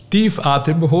Tief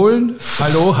Atem holen.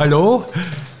 Hallo, hallo.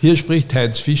 Hier spricht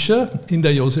Heinz Fischer in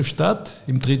der Josefstadt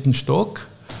im 3. Stock.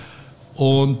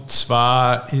 Und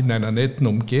zwar in einer netten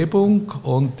Umgebung.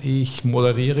 Und ich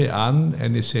moderiere an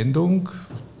eine Sendung,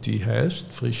 die heißt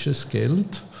Frisches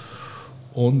Geld.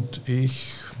 Und ich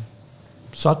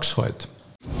sag's heute.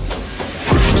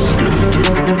 Frisches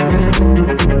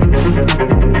Geld.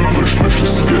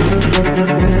 Frisches Geld.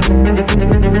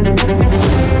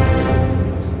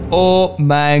 Oh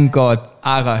mein Gott,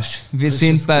 Arash, wir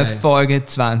sind bei Folge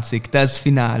 20, das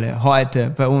Finale.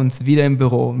 Heute bei uns wieder im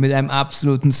Büro mit einem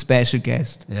absoluten Special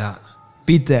Guest. Ja.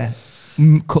 Bitte,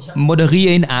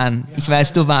 moderiere ihn an. Ich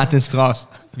weiß, du wartest drauf.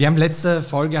 Letzte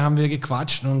Folge haben wir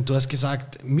gequatscht und du hast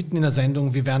gesagt, mitten in der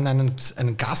Sendung, wir werden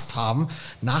einen Gast haben.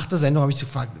 Nach der Sendung habe ich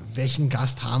gefragt, welchen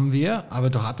Gast haben wir? Aber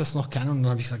du hattest noch keinen und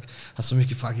dann habe ich gesagt, hast du mich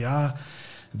gefragt, ja,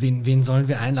 wen sollen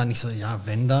wir einladen? Ich so, ja,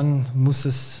 wenn, dann muss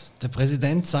es der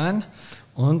Präsident sein.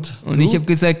 Und ich habe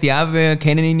gesagt, ja, wir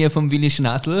kennen ihn ja vom Willi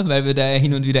Schnattl, weil wir da ja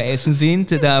hin und wieder essen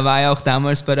sind. Da war er auch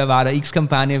damals bei der WADA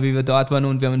X-Kampagne, wie wir dort waren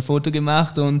und wir haben ein Foto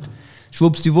gemacht und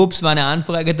schwuppsdiwupps war eine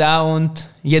Anfrage da und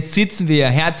jetzt sitzen wir.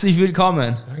 Herzlich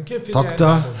willkommen. Danke für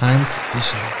Dr. Heinz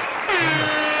Fischer.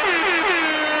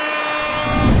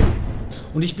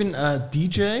 Und ich bin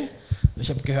DJ. Ich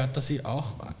habe gehört, dass Sie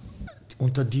auch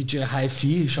unter DJ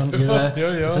HiFi schon Ihre...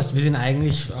 Ja. Das heißt, wir sind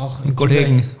eigentlich auch...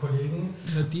 Kollegen.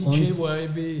 Der DJ war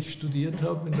ich, wie ich studiert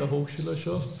habe in der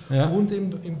Hochschülerschaft und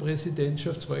im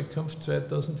Präsidentschaftswahlkampf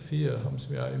 2004 haben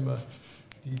sie mir auch immer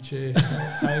DJ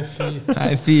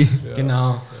HiFi. Ja, genau.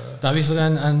 Ja. Da habe ich sogar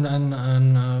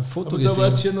ein Foto gesehen. Aber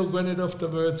da wart ihr noch gar nicht auf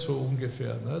der Welt so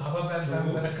ungefähr. Nicht? Aber bei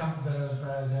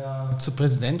der zur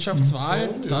Präsidentschaftswahl...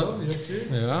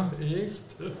 Ja, echt.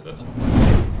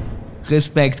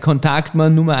 Respekt,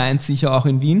 Kontaktmann Nummer 1 sicher auch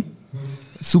in Wien.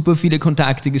 Super viele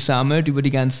Kontakte gesammelt über die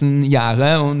ganzen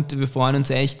Jahre und wir freuen uns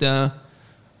echt,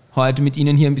 heute mit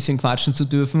Ihnen hier ein bisschen quatschen zu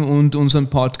dürfen und unseren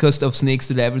Podcast aufs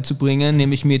nächste Level zu bringen,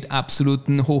 nämlich mit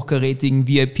absoluten hochkarätigen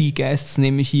VIP-Guests,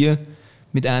 nämlich hier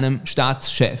mit einem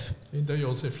Staatschef. In der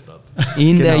Josefstadt.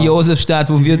 Der Josefstadt,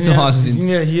 wo wir zu Hause sind. Sie sind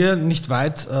ja hier nicht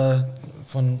weit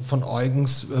von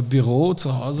Eugens Büro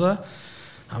zu Hause.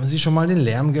 Haben Sie schon mal den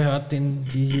Lärm gehört, den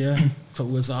die hier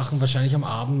verursachen? Wahrscheinlich am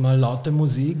Abend mal laute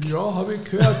Musik. Ja, habe ich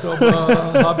gehört,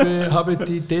 aber habe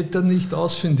die Täter nicht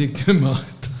ausfindig gemacht.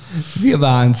 Wir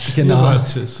waren's. Genau.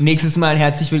 Nächstes Mal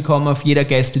herzlich willkommen auf jeder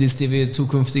Gästeliste, die wir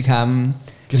zukünftig haben.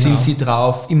 Genau. Sind Sie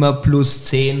drauf, immer plus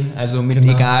 10, also mit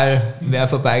egal, wer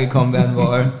vorbeigekommen werden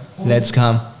will. Let's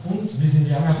come. Und wir sind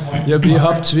ja Freunde. Ja,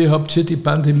 wie habt ihr die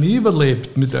Pandemie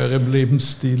überlebt mit eurem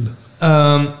Lebensstil?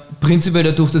 Prinzipiell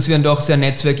dadurch, dass wir ein doch sehr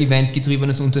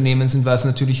Netzwerk-Event-getriebenes Unternehmen sind, war es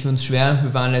natürlich für uns schwer.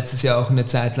 Wir waren letztes Jahr auch eine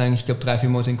Zeit lang, ich glaube 3-4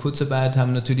 Monate in Kurzarbeit,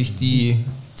 haben natürlich die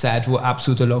Zeit, wo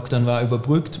absoluter Lockdown war,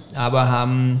 überbrückt, aber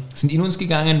sind in uns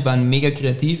gegangen, waren mega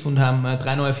kreativ und haben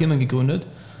 3 neue Firmen gegründet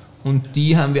und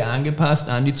die haben wir angepasst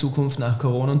an die Zukunft nach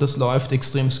Corona und das läuft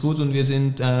extrem gut und wir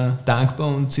sind dankbar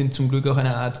und sind zum Glück auch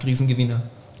eine Art Krisengewinner.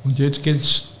 Und jetzt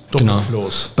geht's doch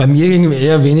los. Bei mir ging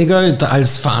eher weniger.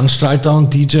 Als Veranstalter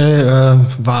und DJ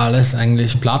war alles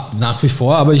eigentlich platt nach wie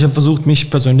vor, aber ich habe versucht, mich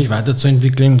persönlich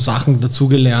weiterzuentwickeln, Sachen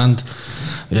dazugelernt,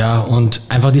 ja, und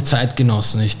einfach die Zeit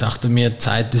genossen. Ich dachte mir,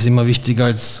 Zeit ist immer wichtiger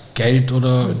als Geld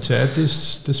oder... Zeit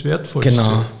ist das Wertvollste.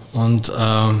 Genau. Und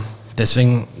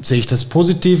deswegen sehe ich das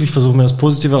positiv. Ich versuche mir das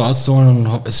Positive rauszuholen und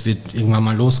hoffe, es wird irgendwann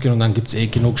mal losgehen und dann gibt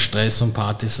es genug Stress und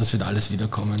Partys, das wird alles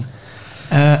wiederkommen.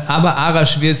 Aber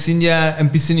Arash, wir sind ja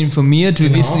ein bisschen informiert,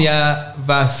 wir wissen ja,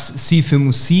 was Sie für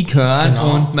Musik hören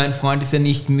und mein Freund ist ja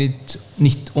nicht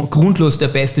grundlos der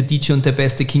beste DJ und der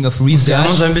beste King of Research. Wir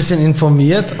haben uns ein bisschen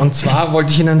informiert und zwar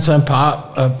wollte ich Ihnen so ein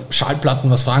paar Schallplatten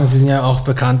was fragen. Sie sind ja auch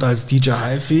bekannt als DJ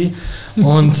HiFi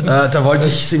und da wollte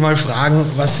ich Sie mal fragen,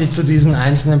 was Sie zu diesen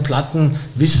einzelnen Platten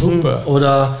wissen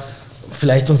oder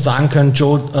vielleicht uns sagen können,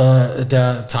 Joe,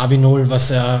 der Zabi 0,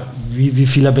 wie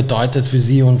viel er bedeutet für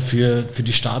Sie und für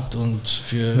die Stadt und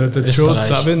für der Österreich.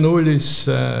 Joe Zabi 0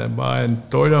 war ein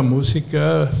toller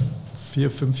Musiker,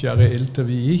 4-5 Jahre älter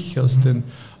wie ich, aus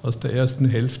der ersten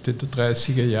Hälfte der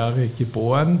 30er Jahre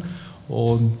geboren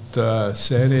und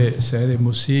seine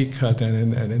Musik hat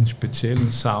einen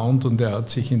speziellen Sound und er hat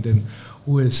sich in den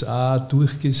USA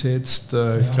durchgesetzt.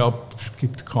 Ich glaube, es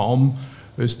gibt kaum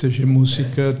österreichische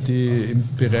Musiker, die im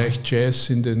Bereich Jazz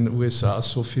in den USA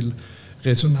so viel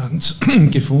Resonanz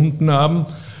gefunden haben.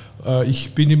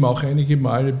 Ich bin ihm auch einige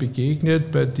Male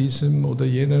begegnet bei diesem oder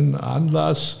jenen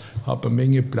Anlass, habe eine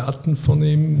Menge Platten von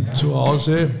ihm zu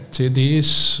Hause,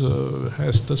 CDs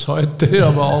heißt das heute,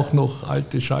 aber auch noch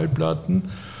alte Schallplatten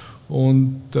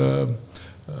und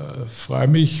freue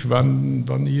mich, wann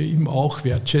ihr ihm auch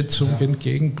Wertschätzung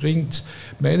entgegenbringt.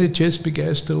 Meine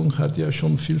Jazzbegeisterung hat ja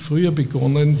schon viel früher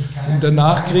begonnen, in der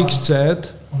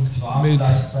Nachkriegszeit mit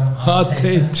Art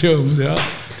Tatum. Ja.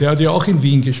 Der hat ja auch in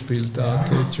Wien gespielt, Art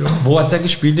Tatum. Wo hat er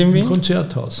gespielt in Wien? Im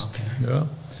Konzerthaus. Okay. Ja.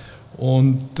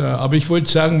 Aber ich wollte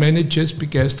sagen, meine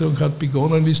Jazzbegeisterung hat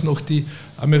begonnen, wie es noch die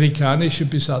amerikanische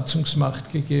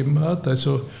Besatzungsmacht gegeben hat,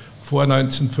 also vor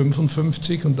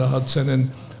 1955, und da hat es einen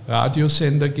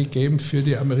Radiosender gegeben für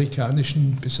die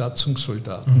amerikanischen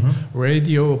Besatzungssoldaten.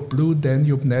 Radio Blue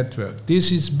Danube Network.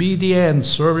 This is BDN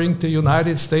serving the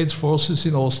United States Forces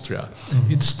in Austria.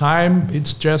 It's time,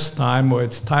 it's just time, or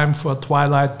it's time for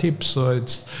Twilight Tips, or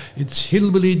it's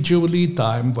Hillbilly Jubilee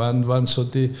time, waren so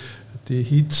die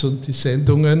Hits und die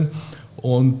Sendungen.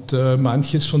 Und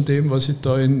manches von dem, was ich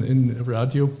da in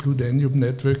Radio Blue Danube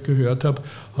Network gehört habe,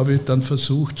 habe ich dann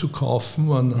versucht zu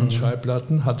kaufen an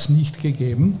Schallplatten, hat es nicht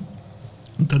gegeben.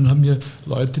 Und dann haben mir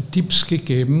Leute Tipps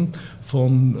gegeben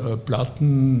von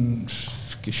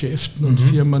Plattengeschäften und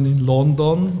Firmen in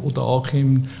London oder auch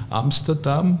in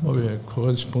Amsterdam, habe ich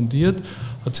korrespondiert,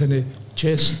 hat es eine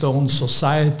Jazzstone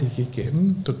Society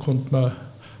gegeben, da konnte man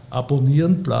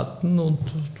abonnieren Platten und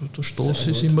der Stoß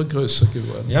ist immer größer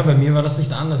geworden. Ja, bei mir war das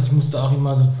nicht anders. Ich musste auch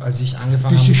immer, als ich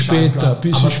angefangen habe, bisschen später.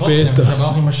 Ich habe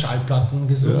auch immer Schallplatten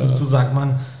gesucht. Ja. Dazu sagt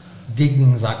man,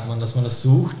 dass man das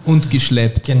sucht. Und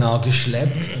geschleppt. Genau,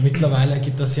 geschleppt. Mittlerweile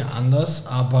geht das ja anders,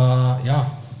 aber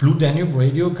ja, Blue Danube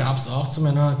Radio gab es auch zu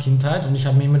meiner Kindheit und ich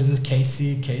habe mir immer dieses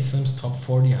Casey Kasem's Top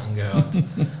 40 angehört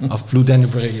auf Blue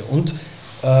Danube Radio. Und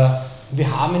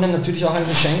wir haben Ihnen natürlich auch ein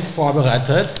Geschenk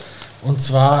vorbereitet. Und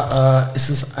zwar ist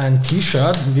es ein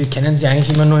T-Shirt. Wir kennen Sie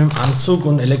eigentlich immer nur im Anzug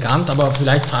und elegant, aber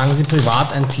vielleicht tragen Sie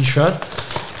privat ein T-Shirt.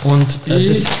 Und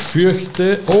ich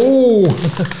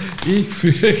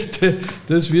fürchte,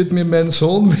 das wird mir mein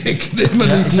Sohn wegnehmen.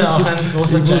 Ja, ist ja auch ein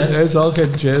großer Jazz. Er ist auch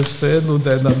ein Jazz-Fan und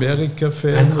ein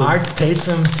Amerika-Fan. Ein Art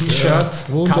Tatum T-Shirt,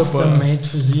 custom made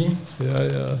für Sie.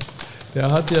 Ja.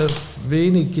 Der hat ja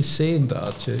wenig gesehen, der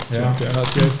Archie. Ja. Der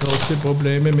hat ja große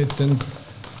Probleme mit den...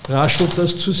 Raschelt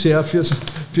das zu sehr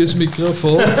fürs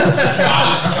Mikrofon?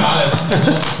 Alles.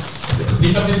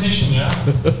 Nicht auf den Tischen, ja?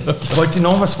 Ich wollte Sie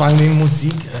noch was fragen wegen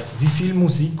Musik. Wie viel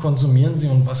Musik konsumieren Sie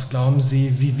und was glauben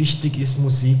Sie, wie wichtig ist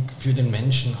Musik für den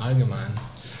Menschen allgemein?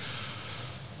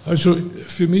 Also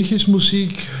für mich ist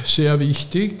Musik sehr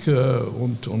wichtig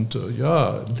und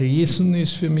Lesen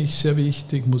ist für mich sehr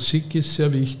wichtig, Musik ist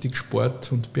sehr wichtig,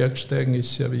 Sport und Bergsteigen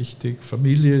ist sehr wichtig,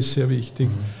 Familie ist sehr wichtig.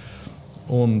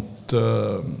 Und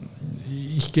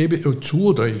ich gebe zu,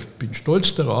 oder ich bin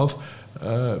stolz darauf,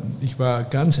 ich war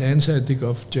ganz einseitig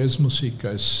auf Jazzmusik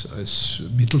als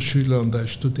Mittelschüler und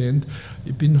als Student.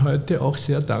 Ich bin heute auch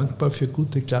sehr dankbar für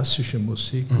gute klassische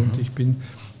Musik und ich bin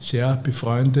sehr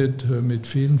befreundet mit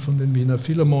vielen von den Wiener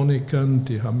Philharmonikern.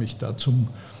 Die haben mich da zum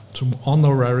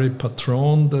Honorary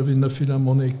Patron der Wiener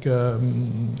Philharmoniker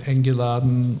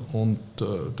eingeladen und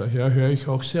daher höre ich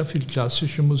auch sehr viel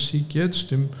klassische Musik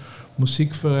jetzt im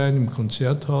Musikverein, im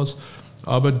Konzerthaus.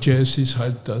 Aber Jazz ist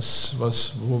halt das,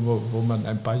 wo man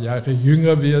ein paar Jahre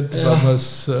jünger wird, wenn man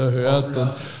es hört.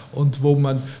 Und wo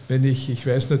man, ich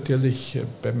weiß natürlich,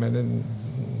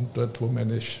 dort wo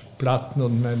meine Platten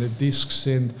und meine Discs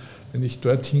sind, wenn ich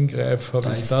dort hingreife,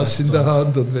 habe ich das in der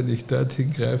Hand und wenn ich dort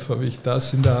hingreife, habe ich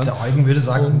das in der Hand. Der Eugen würde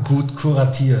sagen, gut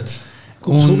kuratiert.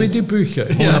 So wie die Bücher.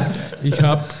 Ich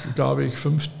habe, glaube ich,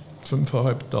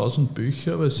 5.500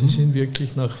 Bücher, aber sie sind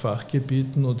wirklich nach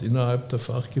Fachgebieten und innerhalb der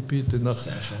Fachgebiete nach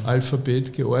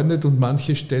Alphabet geordnet und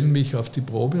manche stellen mich auf die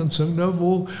Probe und sagen, na,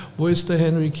 wo ist der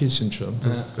Henry Kissinger? Und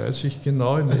da weiß ich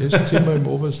genau, im Esszimmer im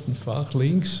obersten Fach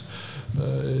links.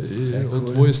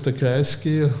 Und wo ist der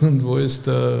Kreisky und wo ist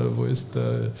der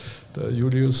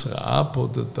Julius Raab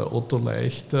oder der Otto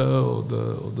Leichter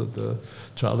oder der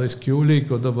Charles Kulik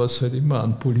oder was es halt immer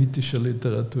an politischer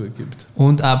Literatur gibt.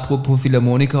 Und apropos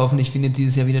Philharmoniker, hoffentlich findet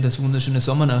dieses Jahr wieder das wunderschöne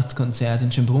Sommernachtskonzert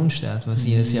in Schönbrunn statt, was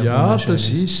jedes Jahr wunderschön ist.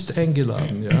 Ja, das ist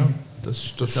eingeladen, ja.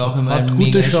 Das ist auch immer ein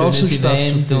mega schönes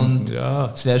Event und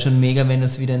es wäre schon mega, wenn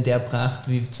das wieder in der Pracht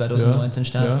wie 2019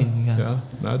 stattfinden kann. Ja.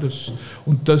 Nein,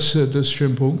 das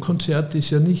Schönbrunn-Konzert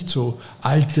ist ja nicht so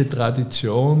alte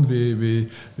Tradition wie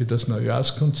das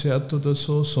Neujahrskonzert oder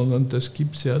so, sondern das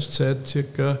gibt es erst seit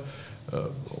circa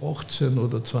 18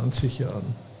 oder 20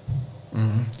 Jahren.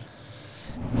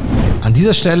 An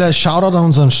dieser Stelle Shoutout an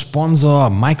unseren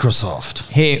Sponsor Microsoft.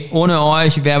 Hey, ohne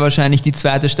euch wäre wahrscheinlich die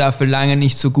zweite Staffel lange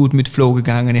nicht so gut mit Flow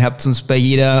gegangen. Ihr habt uns bei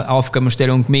jeder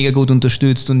Aufgabenstellung mega gut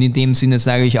unterstützt und in dem Sinne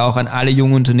sage ich auch an alle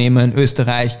jungen Unternehmer in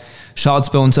Österreich,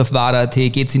 schaut bei uns auf wada.at,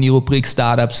 geht in die Rubrik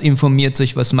Startups, informiert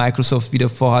euch, was Microsoft wieder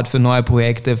vorhat für neue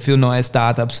Projekte, für neue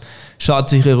Startups,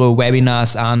 schaut euch ihre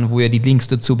Webinars an, wo ihr die Links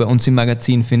dazu bei uns im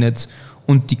Magazin findet.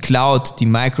 Und die Cloud, die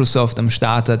Microsoft am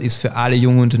Start hat, ist für alle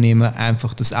jungen Unternehmer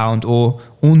einfach das A und O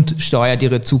und steuert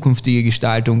ihre zukünftige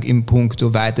Gestaltung im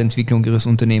Punkto Weiterentwicklung ihres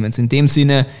Unternehmens. In dem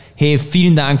Sinne, hey,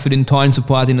 vielen Dank für den tollen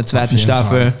Support in der zweiten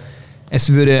Staffel. Fall.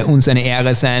 Es würde uns eine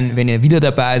Ehre sein, wenn ihr wieder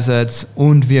dabei seid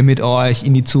und wir mit euch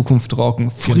in die Zukunft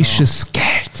rocken. Frisches Geld.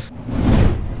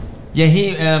 Ja,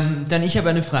 hey, dann ich habe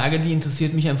eine Frage, die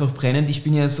interessiert mich einfach brennend. Ich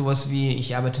bin ja sowas wie,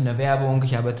 ich arbeite in der Werbung,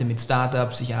 ich arbeite mit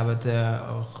Startups, ich arbeite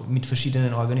auch mit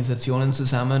verschiedenen Organisationen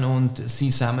zusammen und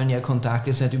Sie sammeln ja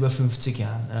Kontakte seit über 50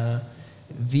 Jahren.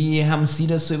 Wie haben Sie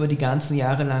das so über die ganzen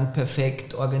Jahre lang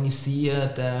perfekt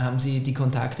organisiert? Haben Sie die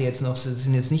Kontakte jetzt noch, Sie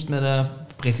sind jetzt nicht mehr der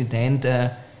Präsident,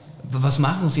 was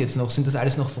machen Sie jetzt noch? Sind das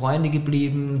alles noch Freunde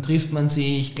geblieben? Trifft man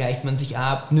sich? Gleicht man sich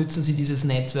ab? Nützen Sie dieses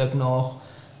Netzwerk noch?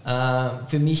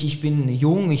 Für mich, ich bin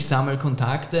jung, ich sammle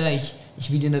Kontakte,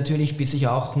 ich will ja natürlich, bis ich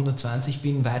auch 120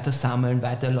 bin, weiter sammeln,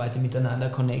 weiter Leute miteinander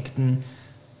connecten.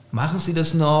 Machen Sie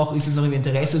das noch? Ist es noch im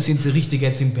Interesse oder sind Sie richtig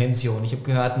jetzt in Pension? Ich habe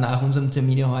gehört, nach unserem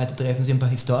Termin hier heute treffen Sie ein paar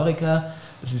Historiker.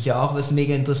 Das ist ja auch was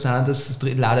mega Interessantes. Das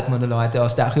ladet man da Leute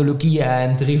aus der Archäologie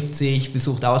ein, trifft sich,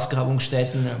 besucht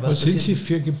Ausgrabungsstätten. Was sind Sie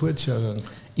für Geburtsjahrgang?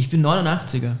 Ich bin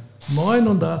 89er.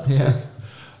 89? Ja.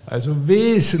 Also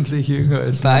wesentlich jünger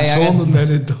als mein Sohn und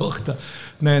meine Tochter.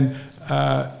 Nein,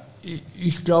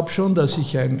 ich glaube schon, dass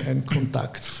ich ein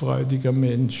kontaktfreudiger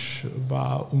Mensch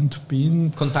war und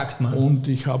bin. Kontaktmann. Und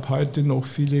ich habe heute noch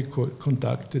viele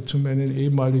Kontakte zu meinen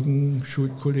ehemaligen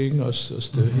Schulkollegen aus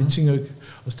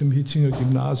dem Hitzinger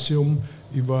Gymnasium.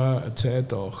 Ich war eine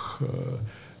Zeit auch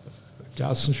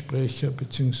Klassensprecher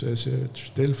bzw.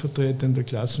 stellvertretender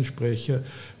Klassensprecher.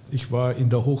 Ich war in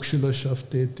der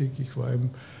Hochschülerschaft tätig. Ich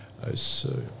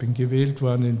bin gewählt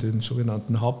worden in den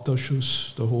sogenannten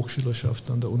Hauptausschuss der Hochschülerschaft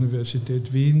an der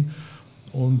Universität Wien.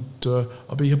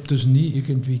 Aber ich habe das nie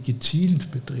irgendwie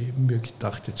gezielt betrieben. Mir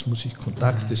gedacht, jetzt muss ich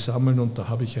Kontakte sammeln und da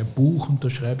habe ich ein Buch und da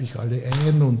schreibe ich alle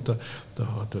ein und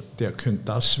der könnte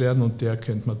das werden und der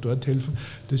könnte mir dort helfen.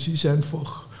 Das ist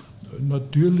einfach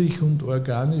natürlich und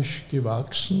organisch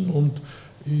gewachsen und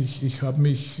ich habe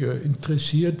mich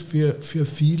interessiert für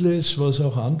vieles, was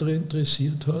auch andere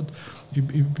interessiert hat. Ich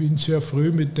bin sehr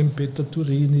früh mit dem Peter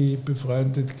Turini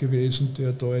befreundet gewesen,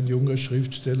 der da ein junger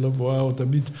Schriftsteller war, oder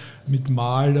mit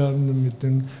Malern, mit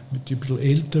die ein bisschen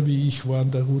älter wie ich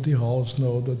waren, der Rudi Hausner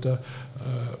oder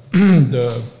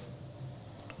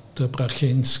der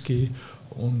Brachensky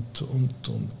und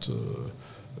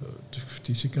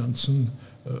diese ganzen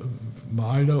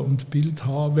Maler und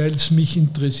Bildhauer, weil es mich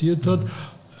interessiert hat.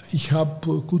 Ich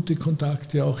habe gute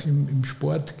Kontakte auch im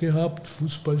Sport gehabt,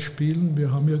 Fußball spielen.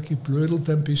 Wir haben ja geblödelt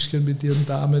ein bisschen mit ihren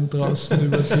Damen draußen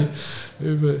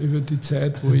über die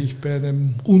Zeit, wo ich bei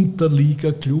einem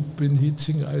Unterliga-Club in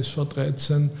Hitzing, ASV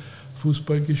 13,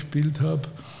 Fußball gespielt habe.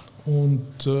 Und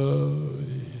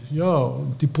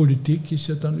die Politik ist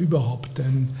ja dann überhaupt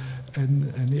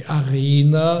eine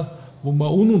Arena, wo man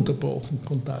ununterbrochen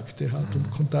Kontakte hat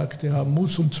und Kontakte haben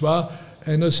muss. Und zwar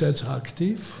einerseits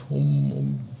aktiv,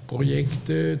 um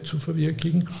Projekte zu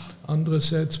verwirklichen,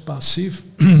 andererseits passiv,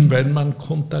 weil man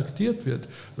kontaktiert wird,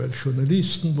 weil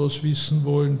Journalisten was wissen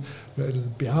wollen, weil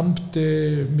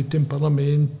Beamte mit dem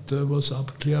Parlament was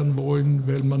abklären wollen,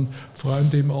 weil man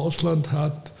Freunde im Ausland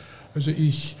hat. Also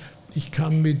ich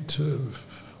kann nicht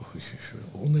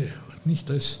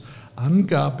als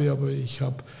Angabe, aber ich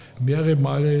habe mehrere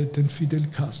Male den Fidel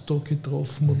Castro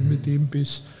getroffen und mit ihm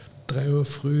bis 3 Uhr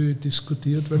früh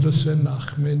diskutiert, weil er so ein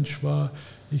Nachmensch war.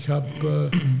 Ich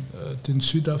habe den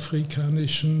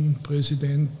südafrikanischen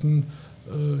Präsidenten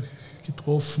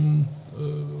getroffen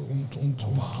und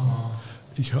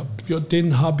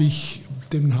den habe ich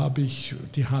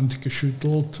die Hand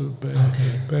geschüttelt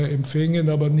bei Empfängen,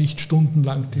 aber nicht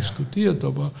stundenlang diskutiert.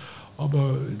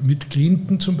 Aber mit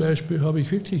Clinton zum Beispiel habe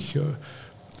ich wirklich...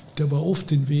 Der war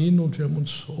oft in Wien und wir haben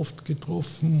uns oft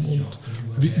getroffen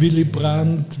und Willy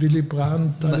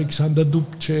Brandt, Alexander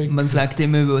Dubček. Man sagt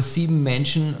immer, über 7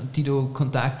 Menschen, die du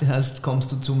Kontakte hast, kommst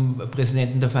du zum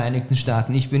Präsidenten der Vereinigten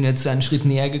Staaten. Ich bin jetzt einen Schritt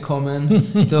näher gekommen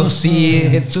durch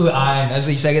Sie zu allen.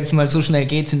 Also ich sage jetzt mal, so schnell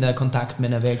geht es in der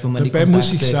Kontaktmännerwelt, wo man Dabei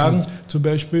muss ich sagen, zum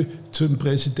Beispiel zum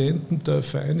Präsidenten der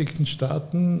Vereinigten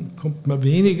Staaten kommt man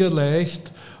weniger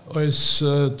leicht als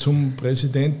zum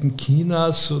Präsidenten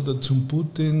Chinas oder zum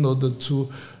Putin oder zu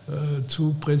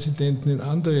zu Präsidenten in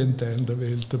anderen Teilen der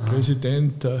Welt. Der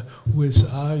Präsident der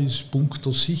USA ist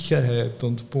puncto Sicherheit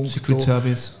und puncto Secret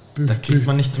Service. Da kriegt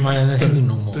man nicht mal eine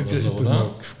Handynummer oder so, oder?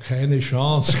 Keine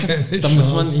Chance. Da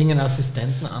muss man irgendeinen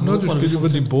Assistenten anrufen. Das geht über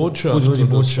die Botschaft. Über die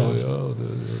Botschaft. So, ja,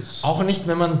 auch nicht,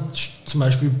 wenn man zum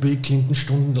Beispiel Bill Clinton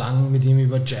stundenlang mit ihm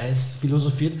über Jazz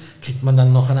philosophiert, kriegt man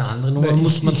dann noch eine andere Nummer,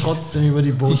 muss man trotzdem über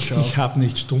die Botschaft. Ich habe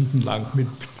nicht stundenlang mit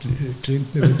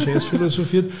Clinton über Jazz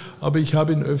philosophiert, aber ich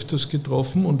habe ihn öfters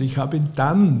getroffen und ich habe ihn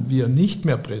dann, wie er nicht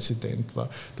mehr Präsident war,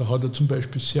 da hat er zum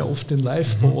Beispiel sehr oft den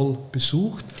Live Ball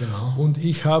besucht. Genau. Und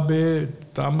ich habe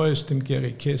damals dem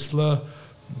Gary Kessler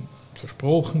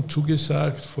versprochen,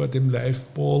 zugesagt, vor dem Live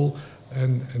Ball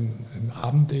ein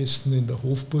Abendessen in der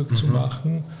Hofburg zu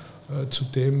machen, zu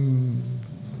dem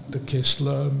der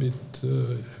Kessler mit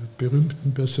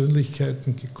berühmten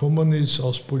Persönlichkeiten gekommen ist,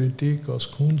 aus Politik, aus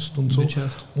Kunst und so.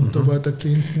 Wirtschaft. Und da war der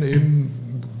Clinton eben,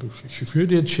 ich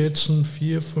würde jetzt schätzen,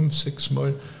 4, 5, 6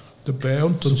 Mal dabei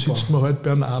und dann sitzt man halt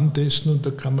bei einem Abendessen und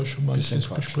da kann man schon manches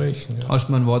besprechen. Ja. Tauscht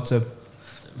man WhatsApp.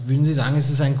 Würden Sie sagen, es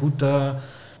ist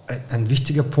ein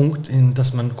wichtiger Punkt,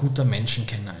 dass man ein guter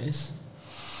Menschenkenner ist?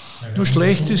 Nur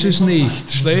schlecht ist es nicht.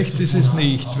 Schlecht ist es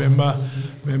nicht,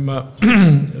 wenn man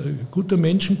guter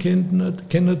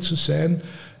Menschenkenner zu sein,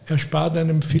 erspart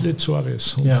einem viele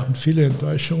Zores und viele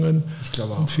Enttäuschungen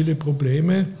und viele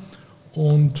Probleme.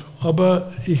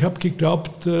 Aber ich habe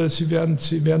geglaubt, Sie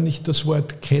werden nicht das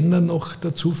Wort Kenner noch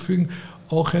dazufügen,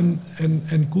 auch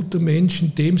ein guter Mensch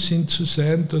in dem Sinn zu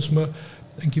sein, dass man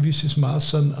ein gewisses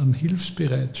Maß an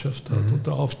Hilfsbereitschaft hat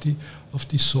oder auf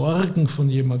die Sorgen von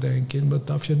jemandem eingehen. Man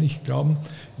darf ja nicht glauben,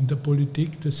 in der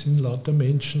Politik, das sind lauter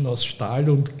Menschen aus Stahl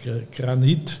und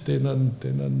Granit, denen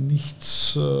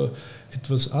nichts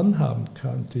etwas anhaben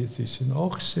kann. Die sind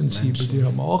auch sensibel, Menschen.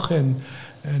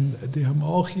 Die haben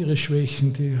auch ihre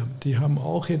Schwächen, die haben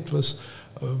auch etwas,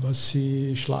 was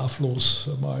sie schlaflos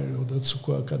mal oder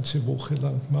sogar eine ganze Woche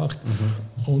lang macht.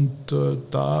 Und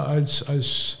da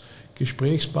als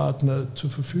Gesprächspartner zur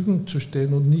Verfügung zu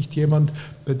stehen und nicht jemand,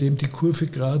 bei dem die Kurve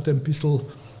gerade ein bisschen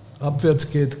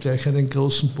abwärts geht, gleich einen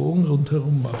großen Bogen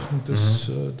rundherum machen. Das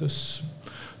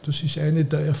ist eine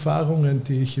der Erfahrungen,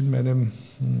 die ich in meinem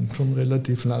schon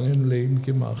relativ langen Leben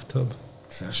gemacht habe.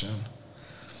 Sehr schön.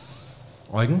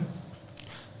 Eugen?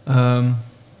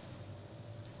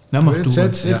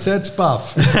 Jetzt seid's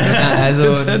baff.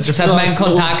 Also, das hat mein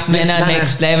Kontaktmänner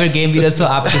Next Level Game wieder so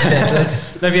abgestellt.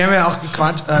 Wir haben ja auch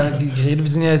geredet, wir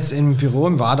sind ja jetzt im Büro,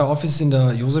 im WADA-Office in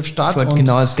der Josefstadt. Und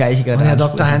genau das Gleiche gerade. Und Herr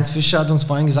Dr. Heinz Fischer hat uns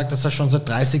vorhin gesagt, dass er schon seit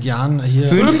 30 Jahren hier...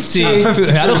 50?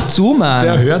 Hör doch zu, Mann.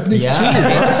 Der hört nicht zu.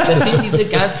 Das sind diese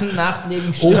ganzen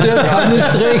Nachtnebenstunden. Oder er kann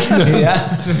nicht rechnen.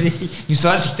 Ja, wie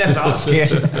soll sich das ausgehen?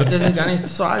 Der ist gar nicht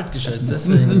so alt geschätzt,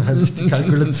 deswegen. Also die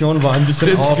Kalkulation war ein bisschen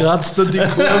Jetzt kratzt er die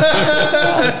Kurve.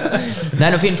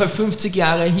 Nein, auf jeden Fall 50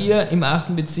 Jahre hier im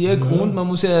 8. Bezirk und man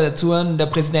muss ja dazu hören, der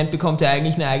Präsident bekommt ja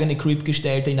eigentlich eine eigene Crib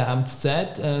gestellt in der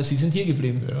Amtszeit. Sie sind hier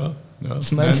geblieben. Ja, das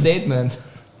ist mein Statement.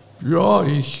 Ja,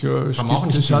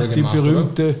 es hat die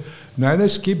berühmte... Nein,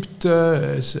 es gibt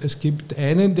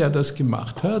einen, der das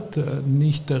gemacht hat,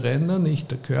 nicht der Renner,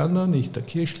 nicht der Körner, nicht der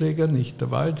Kirchschläger, nicht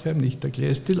der Waldheim, nicht der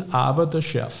Glästil, aber der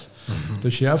Scherf. Der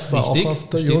Scherf war auch auf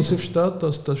der Josefstadt,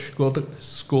 aus der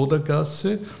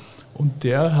Skoda-Gasse. Und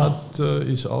der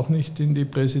ist auch nicht in die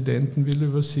Präsidentenvilla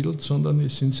übersiedelt, sondern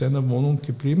ist in seiner Wohnung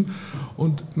geblieben.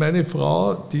 Und meine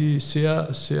Frau, die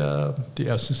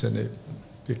erstens eine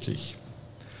wirklich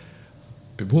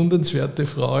bewundernswerte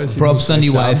Frau ist, Props an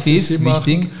die Wife ist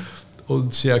wichtig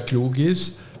und sehr klug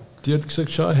ist, die hat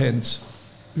gesagt, schau Heinz,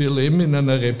 wir leben in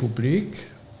einer Republik,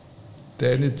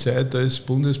 deine Zeit als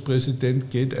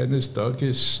Bundespräsident geht eines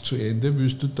Tages zu Ende,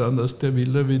 willst du dann aus der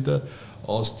Villa wieder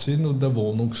ausziehen und eine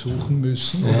Wohnung suchen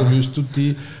müssen oder willst du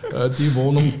die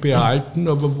Wohnung behalten,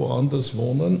 aber woanders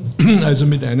wohnen? Also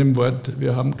mit einem Wort,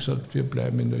 wir haben gesagt, wir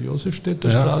bleiben in der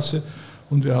Josefstädter Straße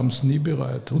und wir haben es nie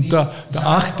bereut. Und der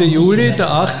 8. Juli,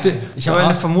 Ich habe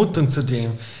eine Vermutung zu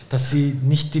dem, dass Sie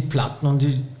nicht die Platten und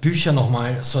die Bücher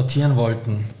nochmal sortieren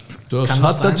wollten. Das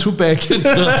hat dazu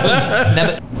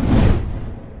beigetragen.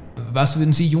 Was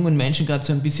würden Sie jungen Menschen gerade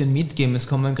so ein bisschen mitgeben? Wir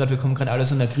kommen gerade alle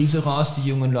aus einer Krise raus, die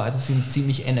jungen Leute sind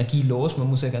ziemlich energielos. Man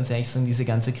muss ja ganz ehrlich sagen, diese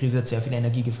ganze Krise hat sehr viel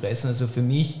Energie gefressen. Also für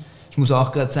mich, ich muss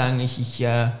auch gerade sagen,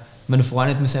 meine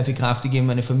Freundin hat mir sehr viel Kraft gegeben,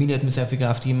 meine Familie hat mir sehr viel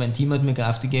Kraft gegeben, mein Team hat mir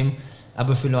Kraft gegeben.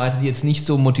 Aber für Leute, die jetzt nicht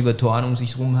so Motivatoren um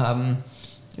sich herum haben,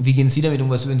 wie gehen Sie damit um?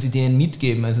 Was würden Sie denen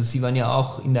mitgeben? Also Sie waren ja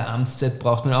auch in der Amtszeit,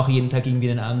 braucht man auch jeden Tag irgendwie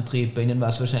einen Antrieb. Bei Ihnen war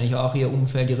es wahrscheinlich auch Ihr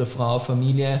Umfeld, Ihre Frau,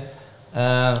 Familie.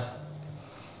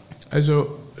 Also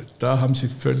da haben Sie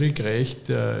völlig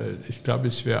recht. Ich glaube,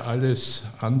 es wäre alles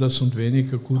anders und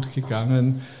weniger gut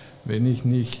gegangen, wenn ich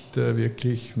nicht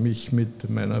wirklich mich mit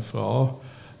meiner Frau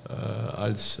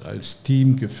als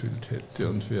Team gefühlt hätte.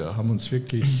 Und wir haben uns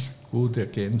wirklich gut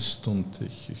ergänzt und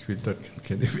ich will da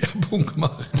keine Werbung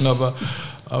machen, aber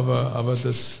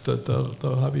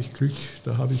da habe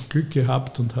ich Glück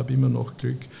gehabt und habe immer noch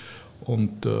Glück.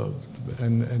 Und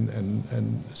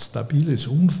ein stabiles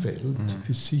Umfeld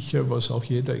ist sicher, was auch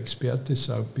jeder Experte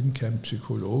sagt. Ich bin kein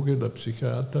Psychologe oder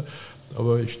Psychiater,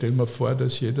 aber ich stelle mir vor,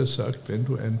 dass jeder sagt, wenn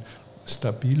du ein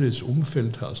stabiles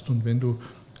Umfeld hast und wenn du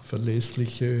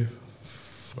verlässliche,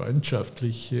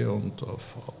 freundschaftliche und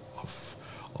auf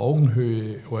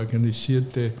Augenhöhe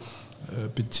organisierte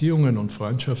Beziehungen und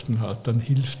Freundschaften hast, dann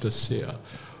hilft das sehr.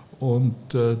 Und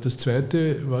das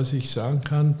Zweite, was ich sagen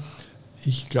kann,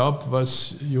 ich glaube,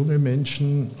 was junge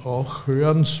Menschen auch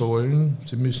hören sollen,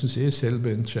 sie müssen es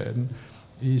selber entscheiden,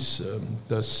 ist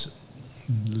das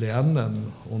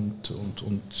Lernen und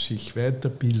sich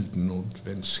weiterbilden und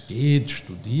wenn es geht,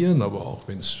 studieren, aber auch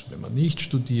wenn man nicht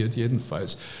studiert,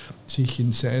 jedenfalls sich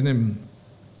in seinem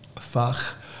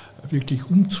Fach wirklich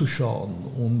umzuschauen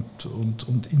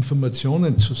und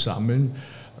Informationen zu sammeln,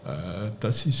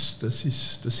 das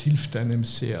hilft einem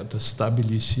sehr. Das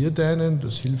stabilisiert einen,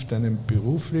 das hilft einem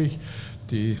beruflich.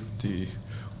 Die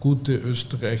gute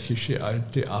österreichische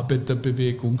alte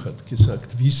Arbeiterbewegung hat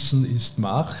gesagt, Wissen ist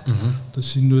Macht.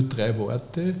 Das sind nur 3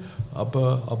 Worte,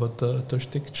 aber da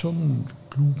steckt schon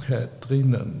Klugheit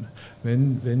drinnen.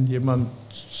 Wenn jemand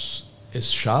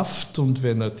es schafft und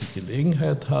wenn er die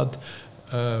Gelegenheit hat,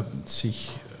 sich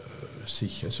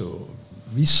also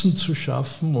Wissen zu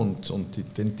schaffen und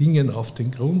den Dingen auf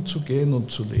den Grund zu gehen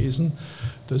und zu lesen,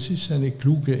 das ist eine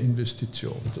kluge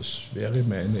Investition. Das wäre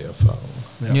meine Erfahrung.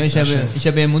 Ja, ich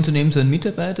habe im Unternehmen so einen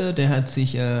Mitarbeiter, der hat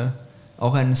sich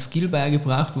auch einen Skill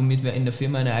beigebracht, womit wir in der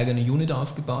Firma eine eigene Unit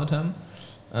aufgebaut haben.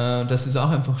 Das ist auch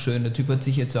einfach schön. Der Typ hat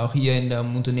sich jetzt auch hier in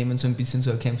dem Unternehmen so ein bisschen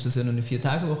so erkämpft, dass er nur eine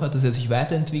 4-Tage-Woche hat, dass er sich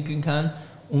weiterentwickeln kann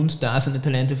und da seine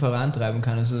Talente vorantreiben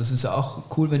kann. Also es ist auch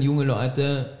cool, wenn junge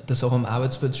Leute das auch am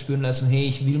Arbeitsplatz spüren lassen, hey,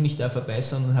 ich will mich da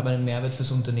verbessern und habe einen Mehrwert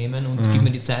fürs Unternehmen und gib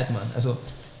mir die Zeit, Mann. Also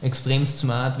extremst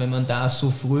smart, wenn man da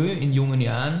so früh in jungen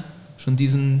Jahren schon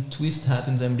diesen Twist hat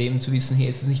in seinem Leben, zu wissen, hey,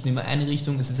 es ist nicht nur eine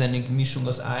Richtung, es ist eine Mischung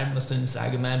aus allem, was dann ins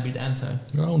Allgemeinbild einzahlt.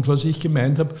 Ja, und was ich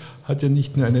gemeint habe, hat ja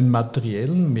nicht nur einen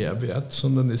materiellen Mehrwert,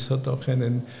 sondern es hat auch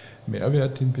einen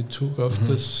Mehrwert in Bezug auf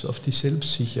die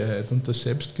Selbstsicherheit und das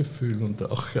Selbstgefühl und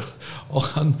auch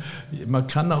man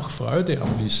kann auch Freude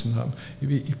am Wissen haben.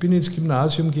 Ich bin ins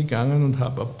Gymnasium gegangen und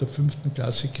habe ab der 5.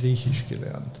 Klasse Griechisch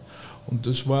gelernt. Und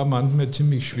das war manchmal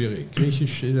ziemlich schwierig.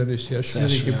 Griechisch ist eine sehr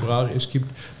schwierige Sprache. Es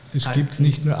gibt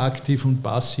nicht nur aktiv und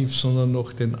passiv, sondern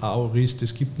noch den Aorist.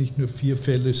 Es gibt nicht nur 4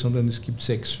 Fälle, sondern es gibt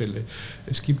 6 Fälle.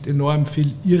 Es gibt enorm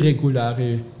viel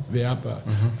irregulare Verben.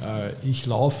 Ich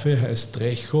laufe heißt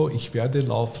Trecho, ich werde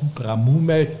laufen,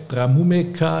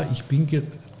 Dramumeka, ich bin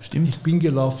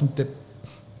gelaufen,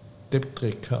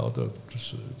 Deptreka oder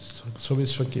so habe ich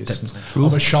es vergessen.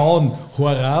 Aber schauen,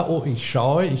 Horao, ich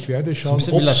schaue, ich werde schauen,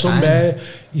 Opsomai,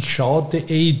 ich schaute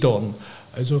Eidon.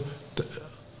 Also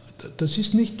das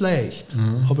ist nicht leicht,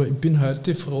 aber ich bin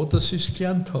heute froh, dass ich es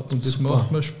gelernt habe und das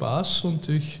macht mir Spaß und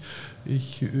ich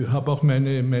habe auch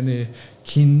meine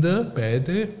Kinder,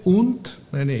 beide und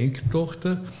meine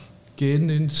Enkeltochter gehen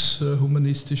ins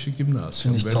humanistische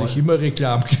Gymnasium, weil ich immer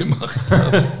Reklam gemacht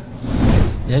habe.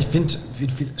 Ja, ich finde,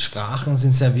 Sprachen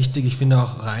sind sehr wichtig. Ich finde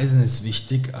auch Reisen ist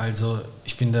wichtig. Also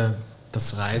ich finde,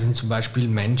 dass Reisen zum Beispiel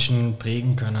Menschen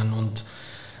prägen können und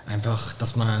einfach,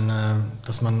 dass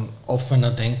man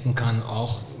offener denken kann,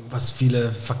 auch was viele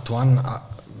Faktoren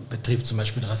betrifft, zum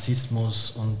Beispiel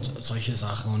Rassismus und solche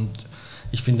Sachen. Und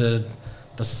ich finde,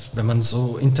 dass wenn man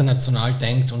so international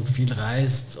denkt und viel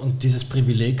reist und dieses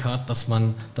Privileg hat, dass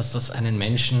das einen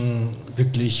Menschen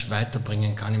wirklich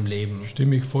weiterbringen kann im Leben.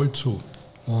 Stimme ich voll zu.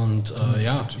 Und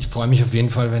ich freue mich auf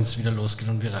jeden Fall, wenn es wieder losgeht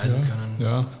und wir reisen können.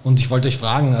 Ja. Und ich wollte euch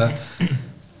fragen,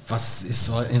 was ist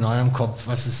so in eurem Kopf,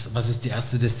 was ist die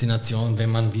erste Destination,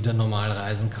 wenn man wieder normal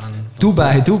reisen kann?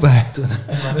 Dubai.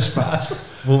 Spaß.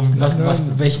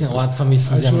 Welchen Ort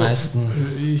vermissen Sie am meisten?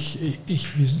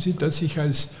 Wissen Sie, dass ich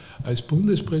als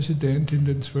Bundespräsident in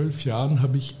den 12 Jahren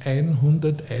habe ich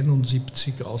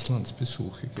 171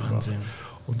 Auslandsbesuche gemacht. Wahnsinn.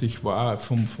 Und ich war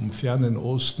vom fernen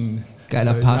Osten,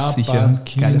 Pass, Japan,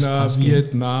 China,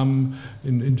 Vietnam,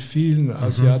 in vielen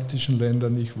asiatischen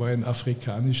Ländern. Ich war in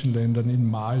afrikanischen Ländern, in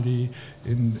Mali,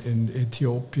 in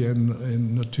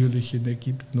Äthiopien, natürlich in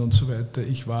Ägypten und so weiter.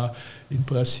 Ich war in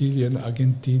Brasilien,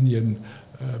 Argentinien,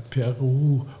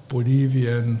 Peru,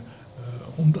 Bolivien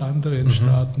und anderen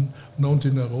Staaten und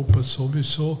in Europa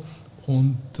sowieso.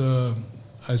 Und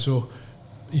also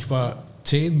ich war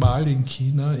 10-mal in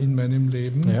China in meinem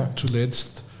Leben, Ja.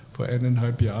 zuletzt vor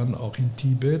 1,5 Jahren auch in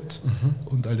Tibet.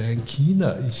 Und allein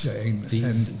China ist ja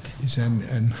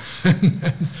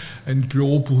ein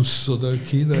Globus, oder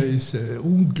China ist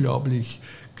unglaublich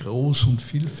groß und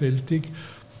vielfältig.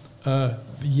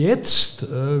 Jetzt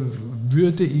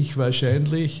würde ich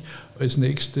wahrscheinlich als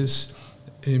nächstes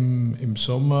im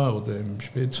Sommer oder im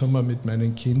Spätsommer mit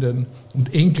meinen Kindern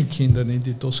und Enkelkindern in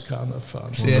die Toskana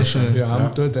fahren. Sehr schön. Wir haben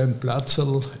dort ein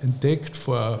Platzl entdeckt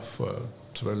vor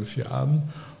 12 Jahren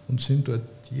und sind dort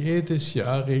jedes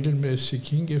Jahr regelmäßig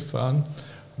hingefahren.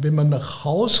 Wenn wir nach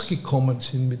Haus gekommen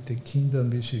sind mit den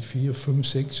Kindern, wie sie 4, 5,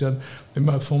 6 Jahren, wenn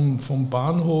wir vom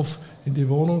Bahnhof in die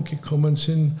Wohnung gekommen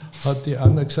sind, hat die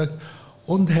Anna gesagt,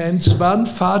 und Heinz, wann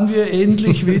fahren wir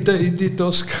endlich wieder in die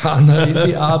Toskana, in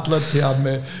die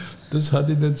Adlertherme? Das hat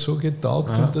ihnen so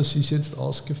getaugt und das ist jetzt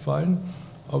ausgefallen.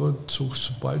 Aber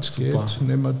sobald es geht,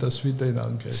 nehmen wir das wieder in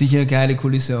Angriff. Sicher eine geile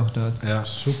Kulisse auch dort. Ja.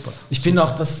 Super. Ich finde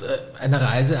auch, dass eine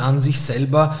Reise an sich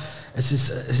selber, es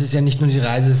ist ja nicht nur die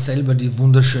Reise selber, die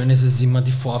wunderschön ist, es ist immer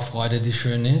die Vorfreude, die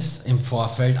schön ist. Im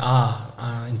Vorfeld,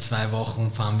 in 2 Wochen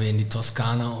fahren wir in die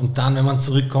Toskana und dann, wenn man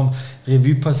zurückkommt,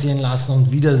 Revue passieren lassen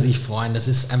und wieder sich freuen. Das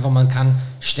ist einfach, man kann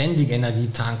ständig Energie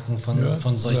tanken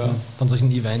von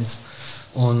solchen Events.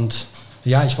 Und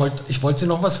ja, ich wollte Sie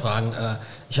noch was fragen.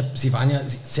 Sie waren ja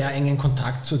sehr eng in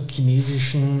Kontakt zur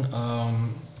chinesischen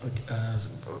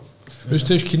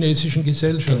Österreich-chinesischen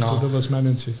Gesellschaft, Genau. oder was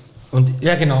meinen Sie? Und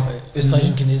ja, genau,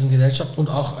 österreichischen chinesischen Gesellschaft und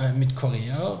auch mit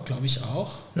Korea, glaube ich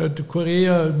auch. Ja,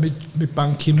 Korea mit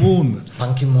Ban Ki-moon.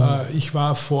 Ban Ki-moon. Ich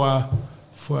war vor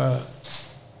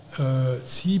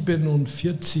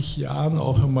 47 Jahren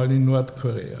auch einmal in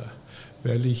Nordkorea,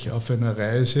 weil ich auf einer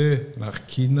Reise nach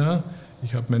China,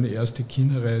 ich habe meine erste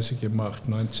China-Reise gemacht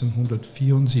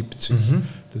 1974,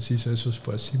 das ist also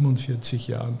vor 47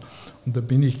 Jahren, und da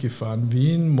bin ich gefahren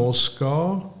Wien,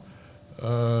 Moskau,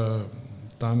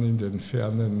 dann in den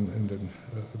fernen,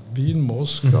 Wien,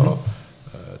 Moskau,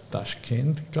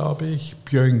 Taschkent, glaube ich,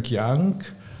 Pjöngjang,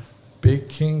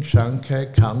 Peking, Shanghai,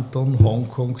 Kanton,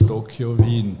 Hongkong, Tokio,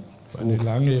 Wien. War eine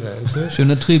lange Reise.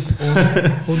 Schöner Trip.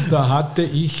 Und da hatte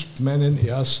ich meinen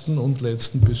ersten und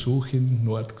letzten Besuch in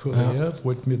Nordkorea,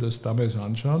 wollte mir das damals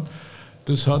anschauen.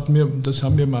 Das haben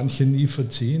mir manche nie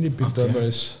verziehen. Ich bin dann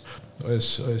als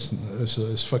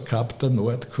verkappter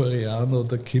Nordkoreaner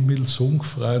oder Kim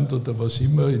Il-sung-Freund oder was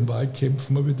immer, in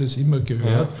Wahlkämpfen habe ich das immer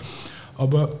gehört.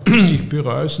 Aber ich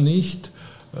bereue es nicht,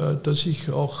 dass ich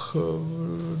auch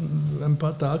ein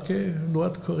paar Tage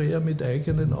Nordkorea mit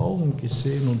eigenen Augen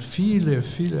gesehen und viele,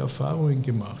 viele Erfahrungen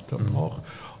gemacht habe,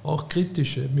 auch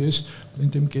kritische. Mir ist in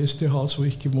dem Gästehaus, wo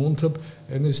ich gewohnt habe,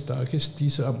 eines Tages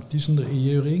diesen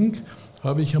Ehering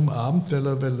habe ich am Abend, weil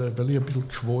ich ein bisschen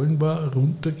geschwollen war,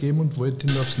 runtergeben und wollte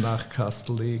ihn aufs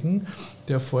Nachtkastel legen.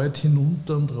 Der fällt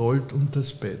hinunter und rollt unter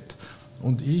das Bett.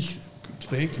 Und ich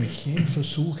lege mich hin,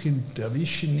 versuche ihn,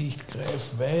 erwische ihn nicht,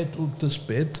 greife weit unter das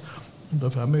Bett. Und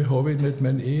auf einmal habe ich nicht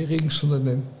meinen Ehering, sondern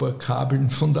ein paar Kabeln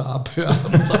von der Abhöranlage.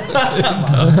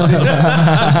 Ich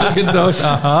habe gedacht,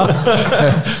 aha,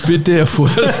 bitte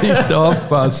Vorsicht,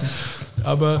 aufpassen.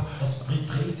 Aber Das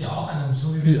bringt ja auch einen so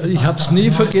ich habe es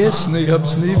nie vergessen,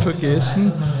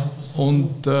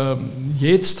 Und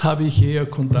jetzt habe ich eher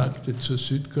Kontakte zu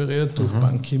Südkorea durch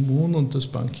Ban Ki-moon und das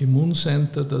Ban Ki-moon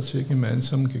Center, das wir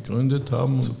gemeinsam gegründet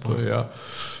haben. Und wir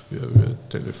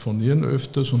telefonieren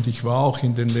öfters und ich war auch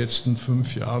in den letzten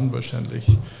 5 Jahren wahrscheinlich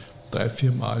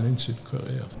 3-4 Mal in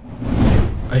Südkorea.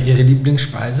 Ihre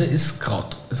Lieblingsspeise ist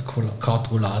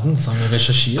Krautrouladen, das haben wir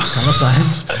recherchiert, kann das sein?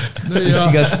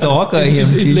 Richtiger Stalker hier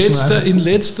im Tisch. In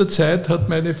letzter Zeit hat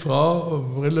meine Frau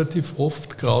relativ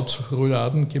oft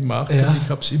Krautrouladen gemacht und ich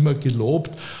habe es immer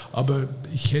gelobt, aber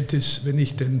ich hätte es, wenn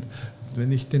ich den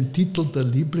Titel der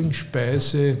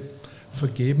Lieblingsspeise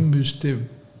vergeben müsste,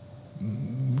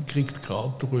 kriegt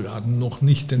Krautrouladen noch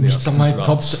nicht den ersten Nicht einmal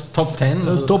Platz. Top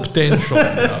 10? Top 10 schon,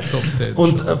 ja, Top 10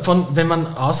 Und schon. wenn man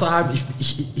außerhalb,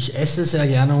 ich esse sehr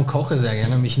gerne und koche sehr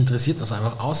gerne, mich interessiert das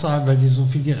einfach außerhalb, weil Sie so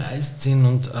viel gereist sind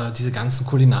und diese ganzen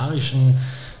kulinarischen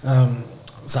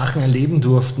Sachen erleben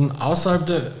durften. Außerhalb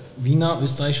der Wiener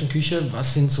österreichischen Küche,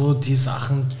 was sind so die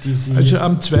Sachen, die Sie... Also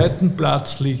am 2.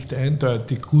 Platz liegt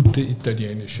eindeutig gute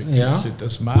italienische Küche. Ja.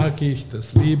 Das mag ich,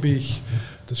 das liebe ich,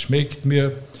 das schmeckt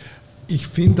mir. Ich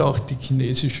finde auch die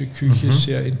chinesische Küche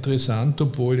sehr interessant,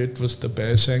 obwohl etwas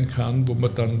dabei sein kann, wo man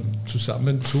dann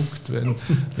zusammenzuckt, wenn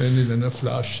in einer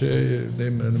Flasche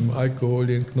neben einem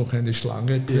Alkohol noch eine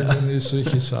Schlange drin ist.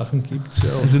 Solche Sachen gibt es ja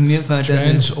auch. Also mir fällt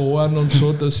Schweinsohren und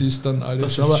so, das ist dann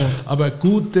alles. Aber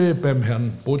gute, beim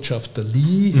Herrn Botschafter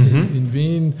Li in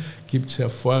Wien gibt es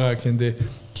hervorragende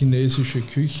chinesische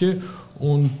Küche.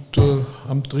 Und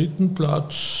am dritten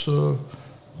Platz,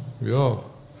 ja,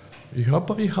 ich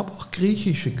habe auch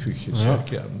griechische Küche sehr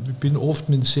gern. Ich bin oft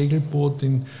mit dem Segelboot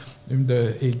in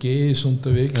der Ägäis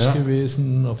unterwegs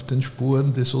gewesen, auf den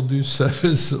Spuren des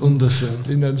Odysseus und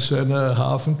in so einer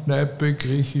Hafenkneipe,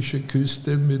 griechische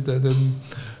Küste mit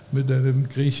einem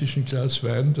griechischen Glas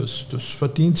Wein. Das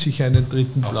verdient sich einen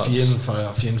dritten Platz.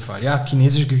 Auf jeden Fall. Ja,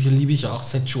 chinesische Küche liebe ich auch,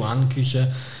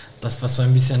 Szechuan-Küche. Das, was so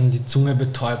ein bisschen die Zunge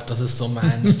betäubt, das ist so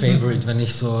mein Favorite, wenn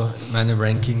ich so meine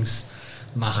Rankings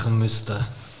machen müsste.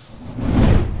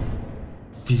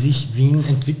 Wie sich Wien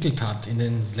entwickelt hat in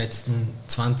den letzten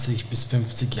 20 bis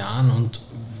 50 Jahren und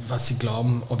was Sie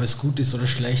glauben, ob es gut ist oder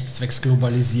schlecht, zwecks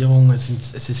Globalisierung. Es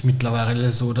ist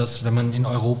mittlerweile so, dass wenn man in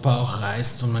Europa auch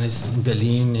reist und man ist in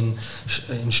Berlin,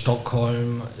 in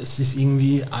Stockholm, es ist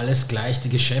irgendwie alles gleich, die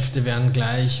Geschäfte werden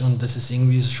gleich und es ist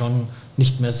irgendwie schon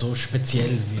nicht mehr so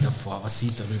speziell wie davor. Was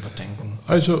Sie darüber denken?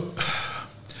 Also,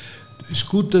 es ist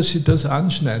gut, dass Sie das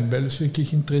anschneiden, weil es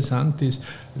wirklich interessant ist.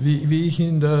 Wie ich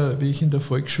in der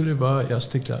Volksschule war,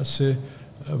 erste Klasse,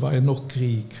 war ja noch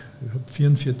Krieg. Ich habe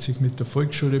 1944 mit der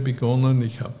Volksschule begonnen.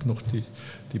 Ich habe noch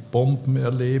die Bomben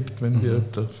erlebt, wenn der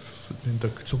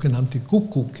sogenannte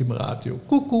Kuckuck im Radio,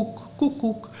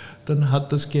 Kuckuck, dann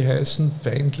hat das geheißen,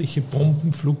 feindliche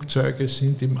Bombenflugzeuge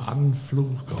sind im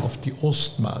Anflug auf die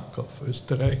Ostmark, auf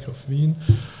Österreich, auf Wien.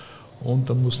 Und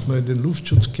dann musste man in den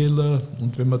Luftschutzkeller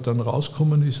und wenn man dann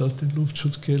rausgekommen ist aus dem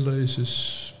Luftschutzkeller, ist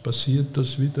es passiert,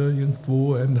 dass wieder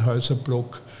irgendwo ein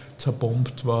Häuserblock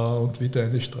zerbombt war und wieder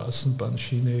eine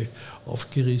Straßenbahnschiene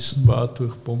aufgerissen war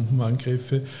durch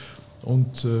Bombenangriffe.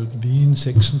 Und Wien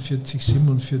 46,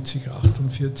 47,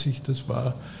 48, das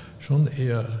war schon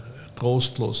eher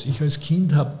trostlos. Ich als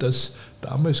Kind habe das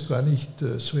damals gar nicht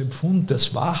so empfunden.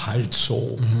 Das war halt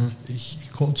so. Ich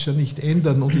konnte es ja nicht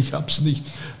ändern und ich habe es nicht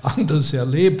anders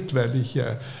erlebt, weil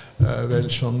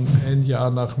schon ein Jahr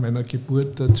nach meiner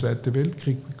Geburt der Zweite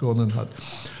Weltkrieg begonnen hat.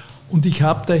 Und ich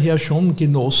habe daher schon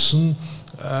genossen,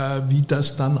 wie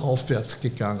das dann aufwärts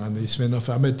gegangen ist, wenn auf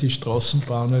einmal die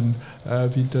Straßenbahnen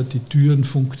wieder die Türen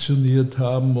funktioniert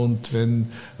haben und wenn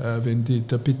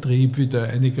der Betrieb wieder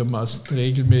einigermaßen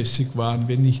regelmäßig war,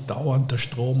 wenn nicht dauernd der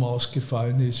Strom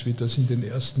ausgefallen ist, wie das in den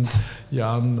ersten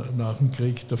Jahren nach dem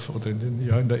Krieg oder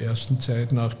in der ersten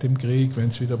Zeit nach dem Krieg, wenn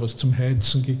es wieder was zum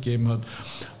Heizen gegeben hat.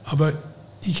 Aber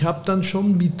ich habe dann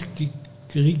schon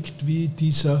mitgekriegt, wie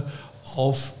dieser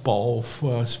Aufbau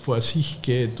vor sich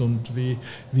geht und wie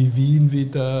Wien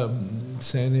wieder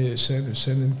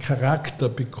seinen Charakter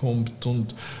bekommt.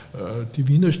 Und die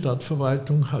Wiener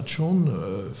Stadtverwaltung hat schon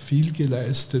viel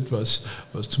geleistet, was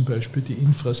zum Beispiel die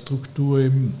Infrastruktur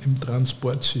im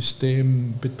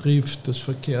Transportsystem betrifft, das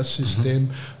Verkehrssystem,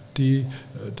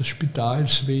 das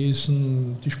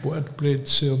Spitalswesen, die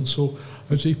Sportplätze und so.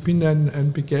 Also ich bin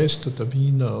ein begeisterter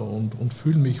Wiener und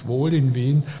fühle mich wohl in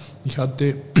Wien. Ich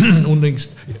hatte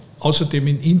unlängst, außerdem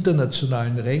in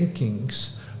internationalen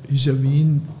Rankings, ist ja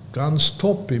Wien ganz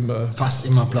top immer. Fast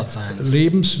immer Platz 1.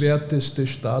 Lebenswerteste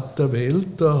Stadt der Welt,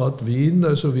 da hat Wien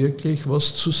also wirklich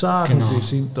was zu sagen. Genau. Die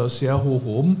sind da sehr hoch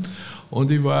oben.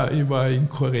 Und ich war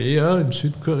in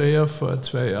Südkorea vor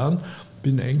 2 Jahren,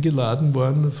 bin eingeladen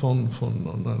worden von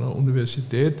einer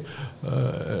Universität,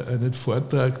 einen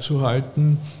Vortrag zu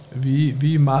halten,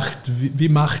 wie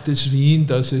macht es Wien,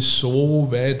 dass es so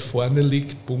weit vorne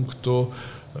liegt, punkto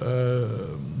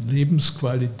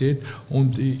Lebensqualität.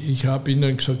 Und ich habe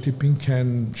ihnen gesagt, ich bin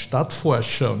kein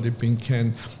Stadtforscher und ich bin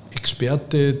kein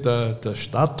Experte der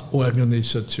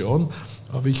Stadtorganisation,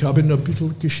 aber ich habe Ihnen ein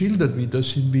bisschen geschildert, wie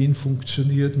das in Wien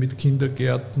funktioniert mit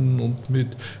Kindergärten und mit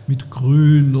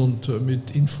Grün und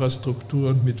mit Infrastruktur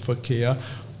und mit Verkehr.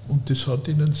 Und das hat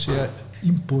Ihnen sehr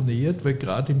imponiert, weil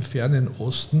gerade im fernen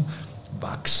Osten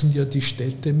wachsen ja die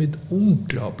Städte mit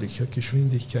unglaublicher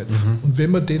Geschwindigkeit. Und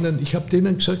wenn man ich habe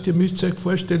denen gesagt, ihr müsst euch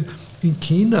vorstellen, in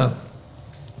China,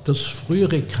 das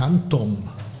frühere Kanton,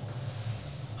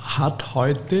 hat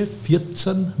heute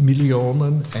 14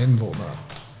 Millionen Einwohner.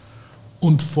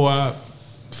 Und vor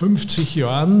 50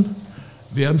 Jahren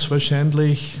wären es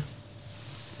wahrscheinlich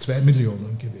 2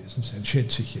 Millionen gewesen sein,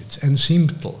 schätze ich jetzt,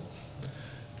 1/7.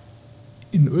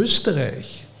 In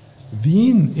Österreich,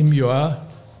 Wien im Jahr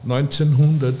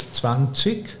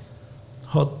 1920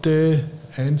 hatte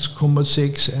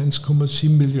 1,6, 1,7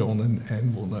 Millionen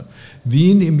Einwohner.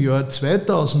 Wien im Jahr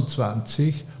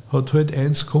 2020 hat halt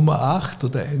 1,8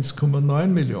 oder 1,9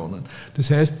 Millionen.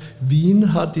 Das heißt,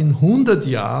 Wien hat in 100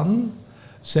 Jahren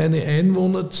seine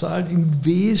Einwohnerzahl im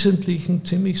Wesentlichen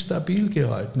ziemlich stabil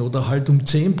gehalten oder halt um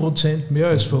 10% mehr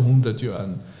als vor 100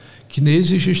 Jahren.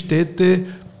 Chinesische Städte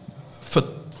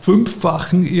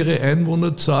verfünffachen ihre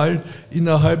Einwohnerzahl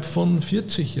innerhalb von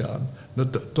 40 Jahren. Na,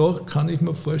 da kann ich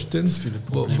mir vorstellen,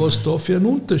 was da für ein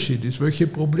Unterschied ist, welche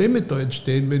Probleme da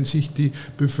entstehen, wenn sich die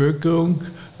Bevölkerung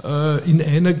in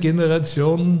einer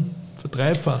Generation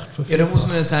verdreifacht, Ja, da muss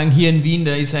man ja sagen, hier in Wien,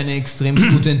 da ist eine extrem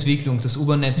gute Entwicklung. Das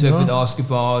U-Bahn-Netzwerk wird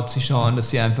ausgebaut, sie schauen,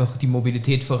 dass sie einfach die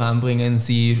Mobilität voranbringen.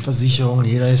 Versicherung,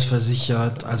 jeder ist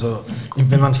versichert. Also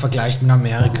wenn man vergleicht mit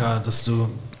Amerika, dass du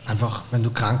einfach, wenn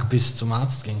du krank bist, zum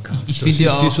Arzt gehen kannst. Das ist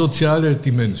die soziale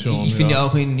Dimension. Ich finde ja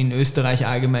auch in Österreich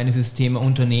allgemein ist das Thema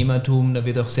Unternehmertum, da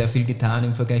wird auch sehr viel getan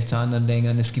im Vergleich zu anderen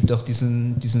Ländern. Es gibt auch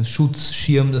diesen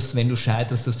Schutzschirm, dass wenn du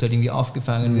scheiterst, dass du halt irgendwie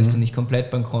aufgefangen wirst und nicht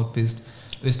komplett bankrott bist.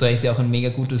 Österreich ist ja auch ein mega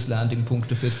gutes Land in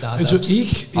puncto für Startups.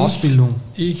 Also Ausbildung.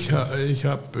 Ich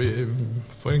habe im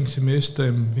vorigen Semester,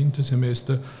 im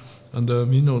Wintersemester, an der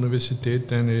Wiener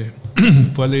Universität eine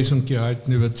Vorlesung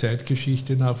gehalten über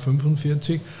Zeitgeschichte nach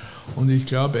 1945 und ich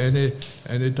glaube,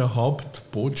 eine der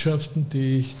Hauptbotschaften,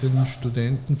 die ich den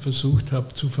Studenten versucht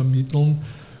habe zu vermitteln,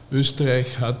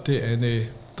 Österreich hatte eine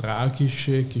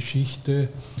tragische Geschichte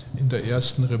in der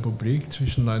Ersten Republik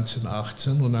zwischen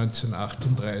 1918 und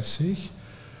 1938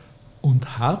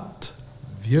 und hat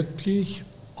wirklich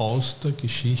aus der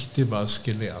Geschichte was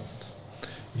gelernt.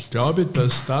 Ich glaube,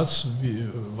 dass das,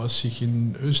 was sich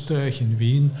in Österreich, in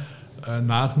Wien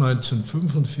nach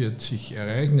 1945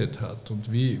 ereignet hat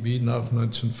und wie nach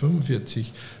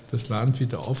 1945 das Land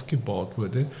wieder aufgebaut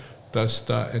wurde, dass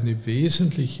da eine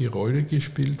wesentliche Rolle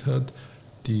gespielt hat,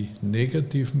 die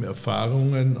negativen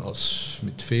Erfahrungen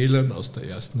mit Fehlern aus der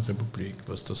Ersten Republik,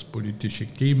 was das politische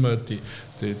Klima, die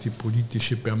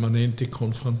politische permanente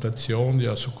Konfrontation,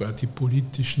 ja sogar die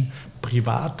politischen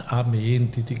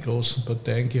Privatarmeen, die großen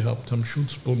Parteien gehabt haben,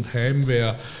 Schutzbund,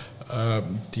 Heimwehr,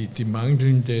 die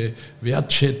mangelnde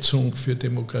Wertschätzung für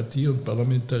Demokratie und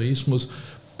Parlamentarismus,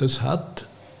 das hat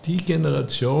die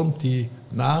Generation, die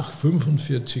nach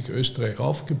 1945 Österreich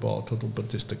aufgebaut hat, ob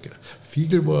das der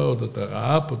Fiegel war oder der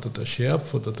Raab oder der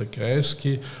Scherf oder der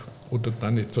Kreisky oder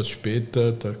dann etwas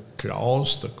später der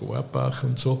Klaus, der Gorbach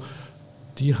und so,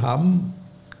 die haben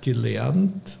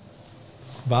gelernt,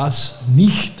 was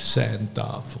nicht sein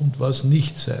darf und was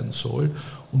nicht sein soll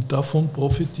und davon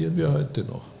profitieren wir heute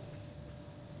noch.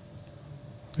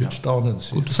 Wir staunen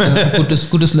Sie.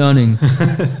 Gutes Learning.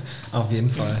 Auf jeden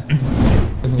Fall.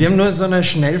 Wir haben nur so eine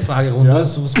Schnellfragerunde. Ja.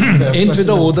 Sowas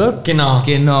Entweder oder?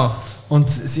 Genau. Und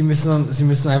Sie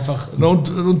müssen einfach...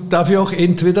 Und darf ich auch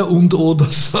entweder und oder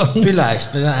sagen?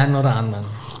 Vielleicht, bei der einen oder anderen.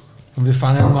 Und wir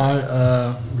fangen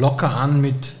mal locker an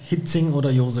mit Hitzing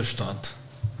oder Josefstadt?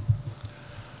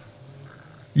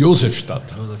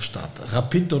 Josefstadt.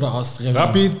 Rapid oder Austria Wien?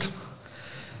 Rapid.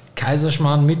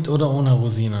 Kaiserschmarrn mit oder ohne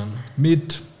Rosinen?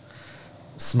 Mit.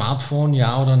 Smartphone,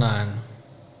 ja oder nein?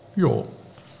 Ja.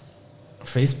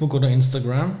 Facebook oder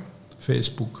Instagram?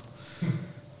 Facebook.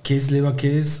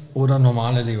 Käse-Leberkäse oder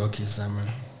normale Leberkässemmel?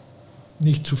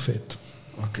 Nicht zu fett.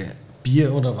 Okay.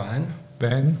 Bier oder Wein?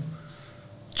 Wein.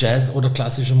 Jazz oder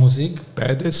klassische Musik?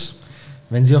 Beides.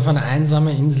 Wenn Sie auf einer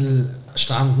einsamen Insel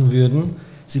stranden würden,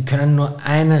 Sie können nur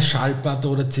eine Schallplatte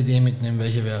oder CD mitnehmen,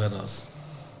 welche wäre das?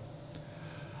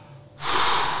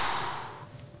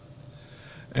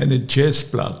 Eine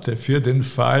Jazzplatte für den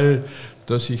Fall,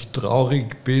 dass ich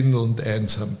traurig bin und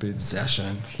einsam bin. Sehr schön.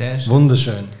 Sehr schön.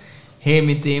 Wunderschön. Hey,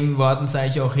 mit den Worten sage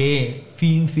ich auch,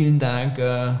 vielen, vielen Dank,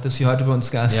 dass Sie heute bei uns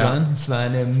Gast waren. Es war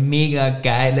eine mega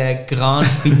geile Grand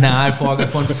Final-Folge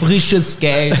von Frisches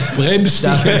Geld. Bremst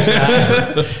dich.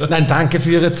 Nein, danke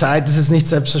für Ihre Zeit. Es ist nicht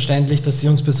selbstverständlich, dass Sie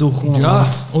uns besuchen.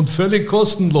 Ja, und völlig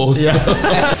kostenlos. Ja.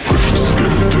 Frisches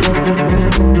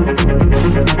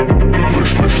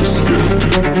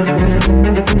Geld.